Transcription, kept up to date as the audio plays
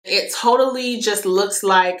It totally just looks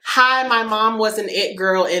like, hi, my mom was an it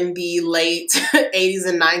girl in the late 80s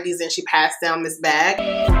and 90s and she passed down this bag.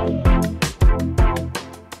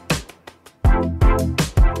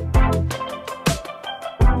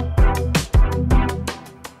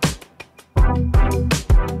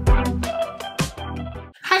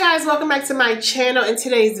 Hi guys, welcome back to my channel. In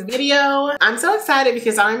today's video, I'm so excited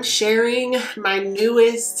because I'm sharing my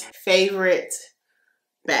newest favorite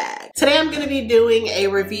bag. Today I'm going to be doing a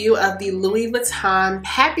review of the Louis Vuitton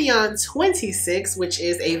Papillon 26, which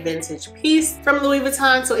is a vintage piece from Louis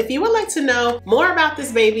Vuitton. So if you would like to know more about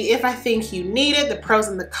this baby, if I think you need it, the pros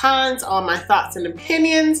and the cons, all my thoughts and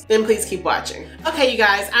opinions, then please keep watching. Okay, you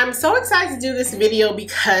guys, I'm so excited to do this video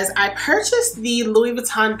because I purchased the Louis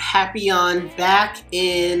Vuitton Papillon back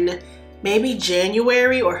in maybe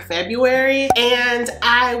January or February, and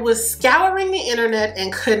I was scouring the internet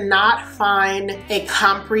and could not find a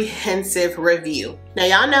comprehensive review. Now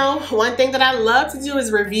y'all know one thing that I love to do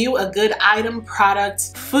is review a good item,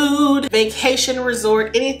 product, food, vacation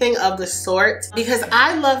resort, anything of the sort, because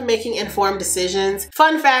I love making informed decisions.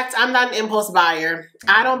 Fun fact, I'm not an impulse buyer.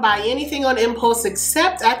 I don't buy anything on impulse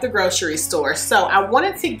except at the grocery store. So I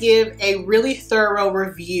wanted to give a really thorough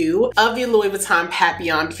review of the Louis Vuitton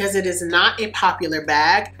Papillon because it is not a popular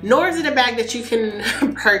bag, nor is it a bag that you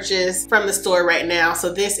can purchase from the store right now.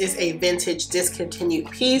 So this is a vintage discontinued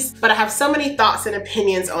piece, but I have so many thoughts and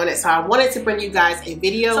opinions on it, so I wanted to bring you guys a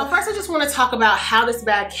video. So first I just want to talk about how this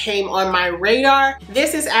bag came on my radar.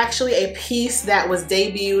 This is actually a piece that was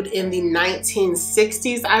debuted in the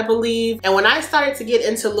 1960s, I believe, and when I started to get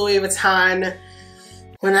into Louis Vuitton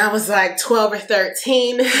when I was like 12 or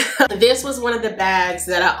 13, this was one of the bags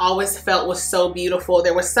that I always felt was so beautiful.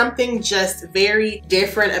 There was something just very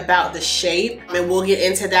different about the shape, and we'll get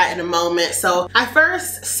into that in a moment. So I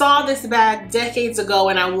first saw this bag decades ago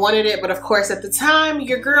and I wanted it, but of course at the time,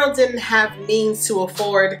 your girl didn't have means to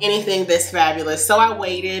afford anything this fabulous. So I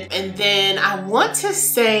waited, and then I want to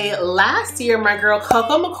say last year, my girl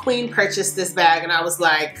Coco McQueen purchased this bag and I was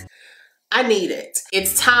like, I need it.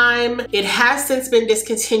 It's time. It has since been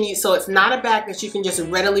discontinued, so it's not a bag that you can just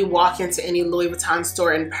readily walk into any Louis Vuitton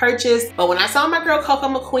store and purchase. But when I saw my girl Coco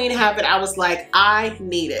McQueen have it, I was like, I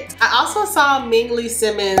need it. I also saw Ming Lee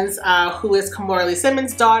Simmons, who is Kimora Lee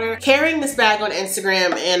Simmons' daughter, carrying this bag on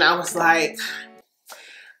Instagram, and I was like,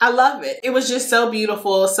 I love it. It was just so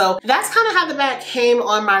beautiful. So that's kind of how the bag came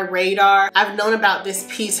on my radar. I've known about this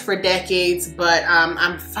piece for decades, but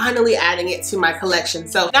I'm finally adding it to my collection.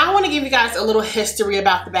 So now I want to give you guys a little history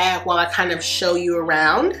about the bag while I kind of show you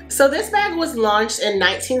around. So this bag was launched in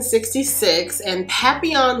 1966, and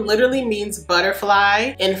Papillon literally means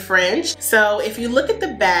butterfly in French. So if you look at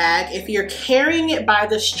the bag, if you're carrying it by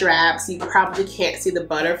the straps, you probably can't see the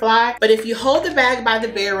butterfly. But if you hold the bag by the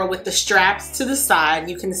barrel with the straps to the side,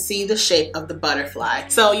 you can see the shape of the butterfly.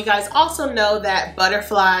 So you guys also know that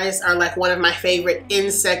butterflies are like one of my favorite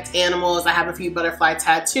insect animals. I have a few butterfly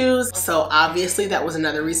tattoos, so obviously that was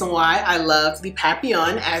another reason why I loved the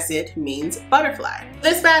Papillon, as it means butterfly.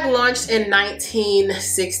 This bag launched in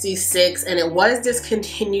 1966 and it was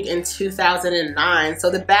discontinued in 2009. So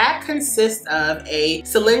the bag consists of a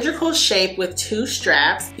cylindrical shape with two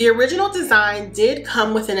straps. The original design did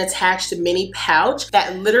come with an attached mini pouch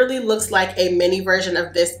that literally looks like a mini version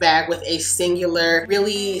of this bag with a singular,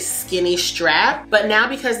 really skinny strap. But now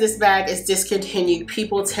because this bag is discontinued,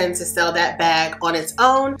 people tend to sell that bag on its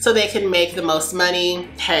own so they can make the most money.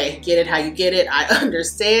 Hey, get it how you get it, I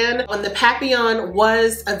understand. When the Papillon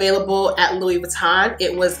was available at Louis Vuitton,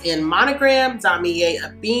 it was in monogram,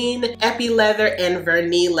 damier-ebene, epi leather, and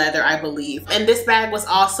vernis leather, I believe. And this bag was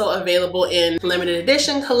also available in limited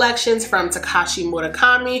edition collections from Takashi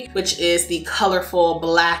Murakami, which is the colorful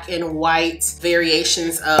black and white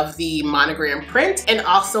variations of the monogram print, and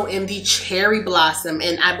also in the cherry blossom.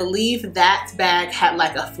 And I believe that bag had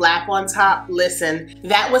like a flap on top. Listen,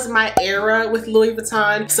 that was my era with Louis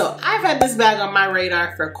Vuitton. So I've had this bag on my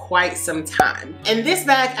radar for quite some time. And this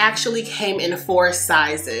bag actually came in 4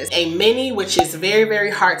 sizes. A mini, which is very,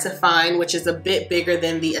 very hard to find, which is a bit bigger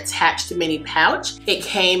than the attached mini pouch. It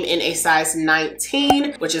came in a size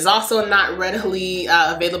 19, which is also not readily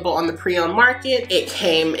available on the pre-owned market. It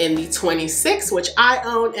came in the 26, which I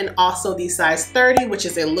own, and also the size 30, which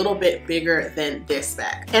is a little bit bigger than this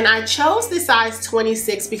bag. And I chose the size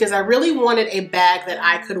 26 because I really wanted a bag that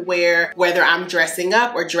I could wear whether I'm dressing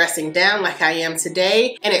up or dressing down like I am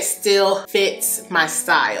today, and it still fits my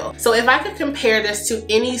style. So if I could compare this to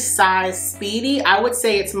any size Speedy, I would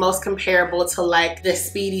say it's most comparable to like the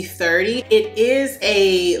Speedy 30. It is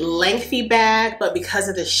a lengthy bag, but because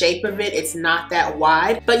of the shape of it, it's not that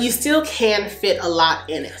wide, but you still can fit a lot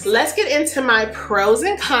in it. Let's get into my pros pros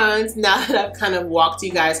and cons now that I've kind of walked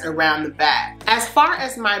you guys around the bag. As far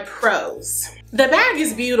as my pros, the bag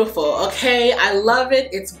is beautiful, okay? I love it.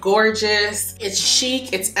 It's gorgeous. It's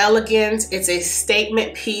chic. It's elegant. It's a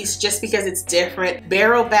statement piece just because it's different.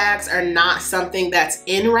 Barrel bags are not something that's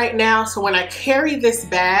in right now. So when I carry this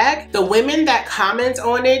bag, the women that comment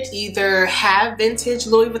on it either have vintage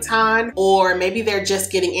Louis Vuitton or maybe they're just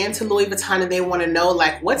getting into Louis Vuitton and they want to know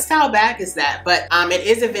like, what style bag is that? But it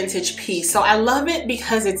is a vintage piece. So I love it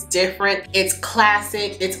because it's different. It's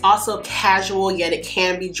classic. It's also casual, yet it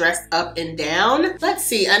can be dressed up and down. Let's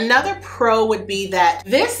see, another pro would be that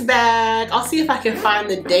this bag, I'll see if I can find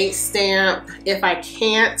the date stamp. If I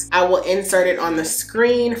can't, I will insert it on the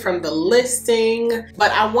screen from the listing.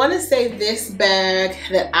 But I want to say this bag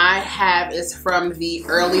that I have is from the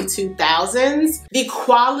early 2000s. The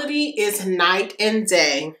quality is night and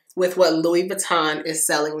day with what Louis Vuitton is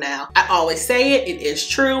selling now. I always say it, it is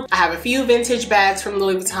true. I have a few vintage bags from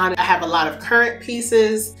Louis Vuitton. I have a lot of current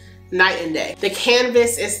pieces. Night and day. The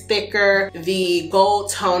canvas is thicker. The gold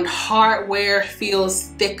toned hardware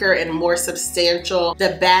feels thicker and more substantial.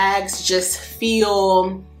 The bags just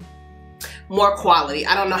feel more quality.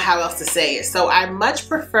 I don't know how else to say it. So I much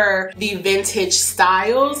prefer the vintage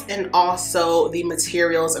styles and also the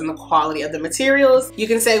materials and the quality of the materials. You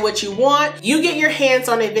can say what you want. You get your hands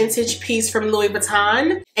on a vintage piece from Louis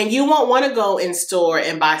Vuitton and you won't want to go in store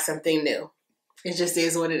and buy something new. It just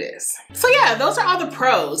is what it is. So yeah, those are all the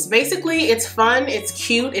pros. Basically, it's fun, it's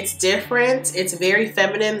cute, it's different, it's very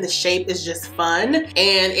feminine, the shape is just fun, and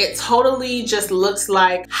it totally just looks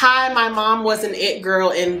like, hi, my mom was an it girl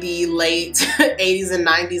in the late 80s and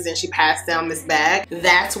 90s and she passed down this bag.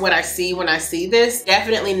 That's what I see when I see this.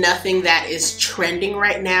 Definitely nothing that is trending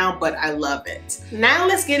right now, but I love it. Now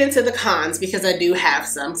let's get into the cons because I do have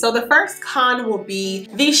some. So the first con will be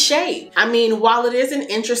the shape. I mean, while it is an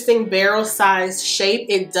interesting barrel size shape,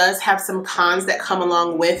 it does have some cons that come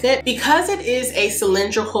along with it. Because it is a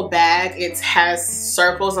cylindrical bag, it has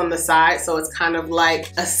circles on the side, so it's kind of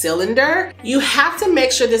like a cylinder. You have to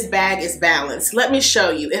make sure this bag is balanced. Let me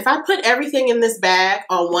show you. If I put everything in this bag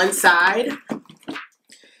on one side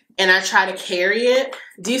and I try to carry it,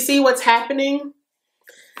 do you see what's happening?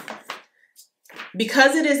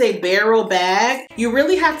 Because it is a barrel bag, you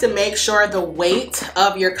really have to make sure the weight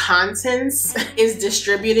of your contents is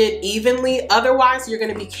distributed evenly. Otherwise, you're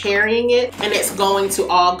going to be carrying it and it's going to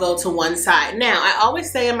all go to one side. Now, I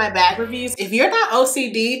always say in my bag reviews, if you're not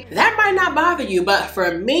OCD, that might not bother you, but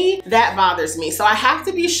for me, that bothers me. So I have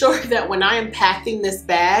to be sure that when I am packing this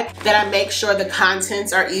bag, that I make sure the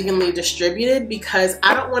contents are evenly distributed because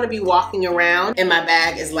I don't want to be walking around and my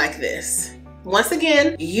bag is like this. Once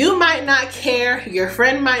again, you might not care, your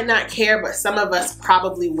friend might not care, but some of us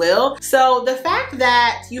probably will. So the fact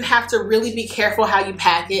that you have to really be careful how you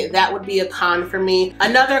pack it, that would be a con for me.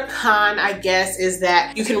 Another con, I guess, is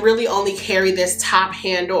that you can really only carry this top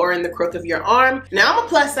handle or in the crook of your arm. Now, I'm a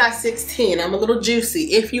plus size 16. I'm a little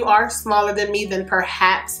juicy. If you are smaller than me, then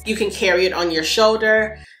perhaps you can carry it on your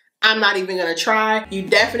shoulder. I'm not even gonna try. You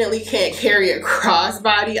definitely can't carry a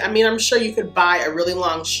crossbody. I mean, I'm sure you could buy a really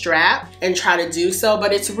long strap and try to do so,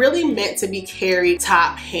 but it's really meant to be carried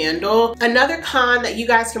top handle. Another con that you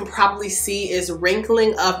guys can probably see is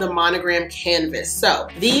wrinkling of the monogram canvas. So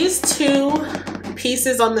these two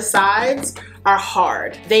pieces on the sides are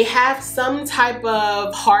hard. They have some type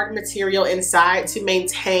of hard material inside to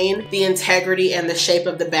maintain the integrity and the shape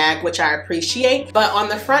of the bag, which I appreciate. But on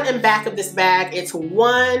the front and back of this bag, it's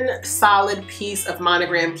one solid piece of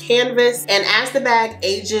monogram canvas. And as the bag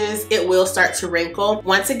ages, it will start to wrinkle.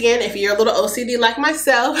 Once again, if you're a little OCD like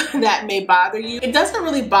myself, that may bother you. It doesn't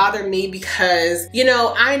really bother me because, you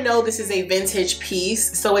know, I know this is a vintage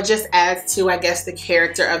piece, so it just adds to, I guess, the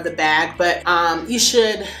character of the bag. But you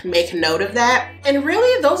should make note of that. And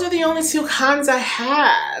really, those are the only two cons I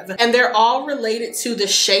have. And they're all related to the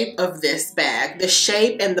shape of this bag. The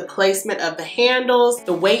shape and the placement of the handles,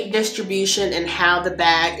 the weight distribution, and how the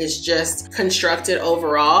bag is just constructed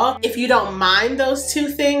overall. If you don't mind those two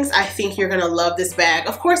things, I think you're gonna love this bag.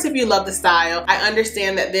 Of course, if you love the style, I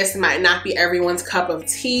understand that this might not be everyone's cup of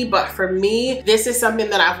tea, but for me, this is something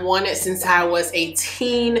that I've wanted since I was a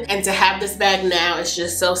teen. And to have this bag now is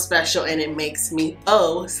just so special and it makes me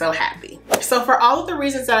oh so happy. So for all of the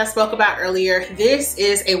reasons that I spoke about earlier, this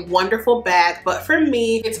is a wonderful bag, but for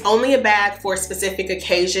me, it's only a bag for specific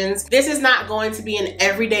occasions. This is not going to be an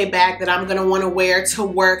everyday bag that I'm gonna wanna wear to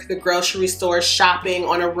work, the grocery store, shopping,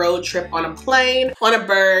 on a road trip, on a plane, on a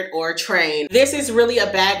bird, or a train. This is really a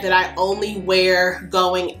bag that I only wear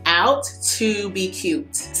going out to be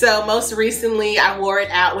cute. So most recently I wore it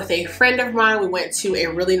out with a friend of mine. We went to a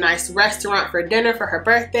really nice restaurant for dinner for her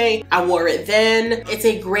birthday. I wore it then. It's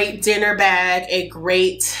a great dinner bag, a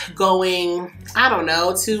great going, I don't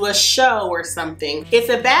know, to a show or something. It's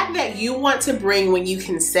a bag that you want to bring when you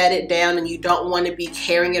can set it down and you don't want to be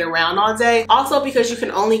carrying it around all day. Also, because you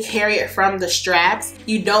can only carry it from the straps,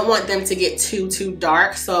 you don't want them to get too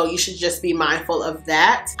dark, so you should just be mindful of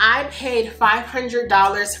that. I paid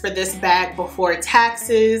 $500 for this bag before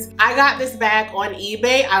taxes. I got this bag on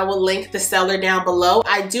eBay. I will link the seller down below.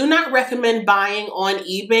 I do not recommend buying on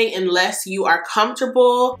eBay unless you are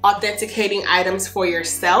comfortable authenticating items for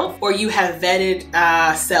yourself or you have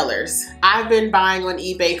vetted sellers. I've been buying on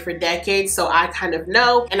eBay for decades, so I kind of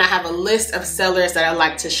know, and I have a list of sellers that I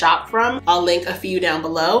like to shop from. I'll link a few down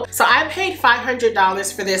below. So I paid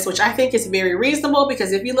 $500 for this, which I think is very reasonable,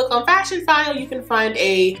 because if you look on Fashion File, you can find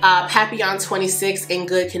a Papillon 26 in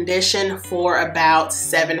good condition for about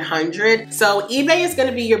 $700. So eBay is going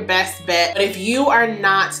to be your best bet, but if you are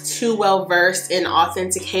not too well versed in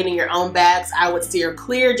authenticating your own bags, I would steer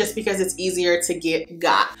clear, just because it's easier to get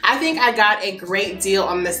got. I think I got a great deal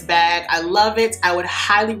on this bag. I love it. I would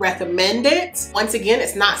highly recommend it. Once again,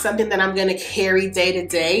 it's not something that I'm going to carry day to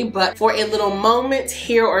day, but for a little moment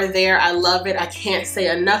here or there, I love it. I can't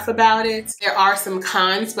say enough about it. There are some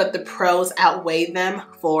cons, but the pros outweigh them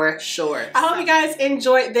for sure. I hope you guys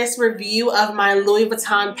enjoyed this review of my Louis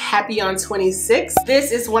Vuitton Papillon 26.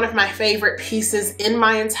 This is one of my favorite pieces in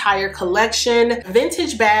my entire collection.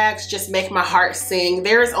 Vintage bags just make my heart sing.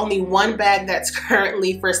 There is only one bag that's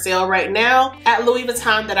currently for sale right now at Louis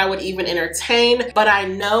Vuitton that I would even entertain, but I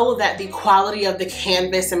know that the quality of the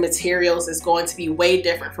canvas and materials is going to be way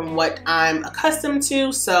different from what I'm accustomed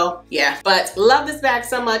to. So yeah, but love this bag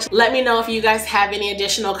so much. Let me know if you guys have any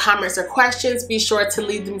additional comments or questions. Be sure to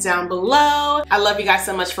leave them down below. I love you guys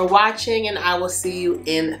so much for watching, and I will see you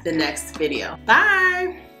in the next video.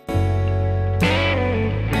 Bye.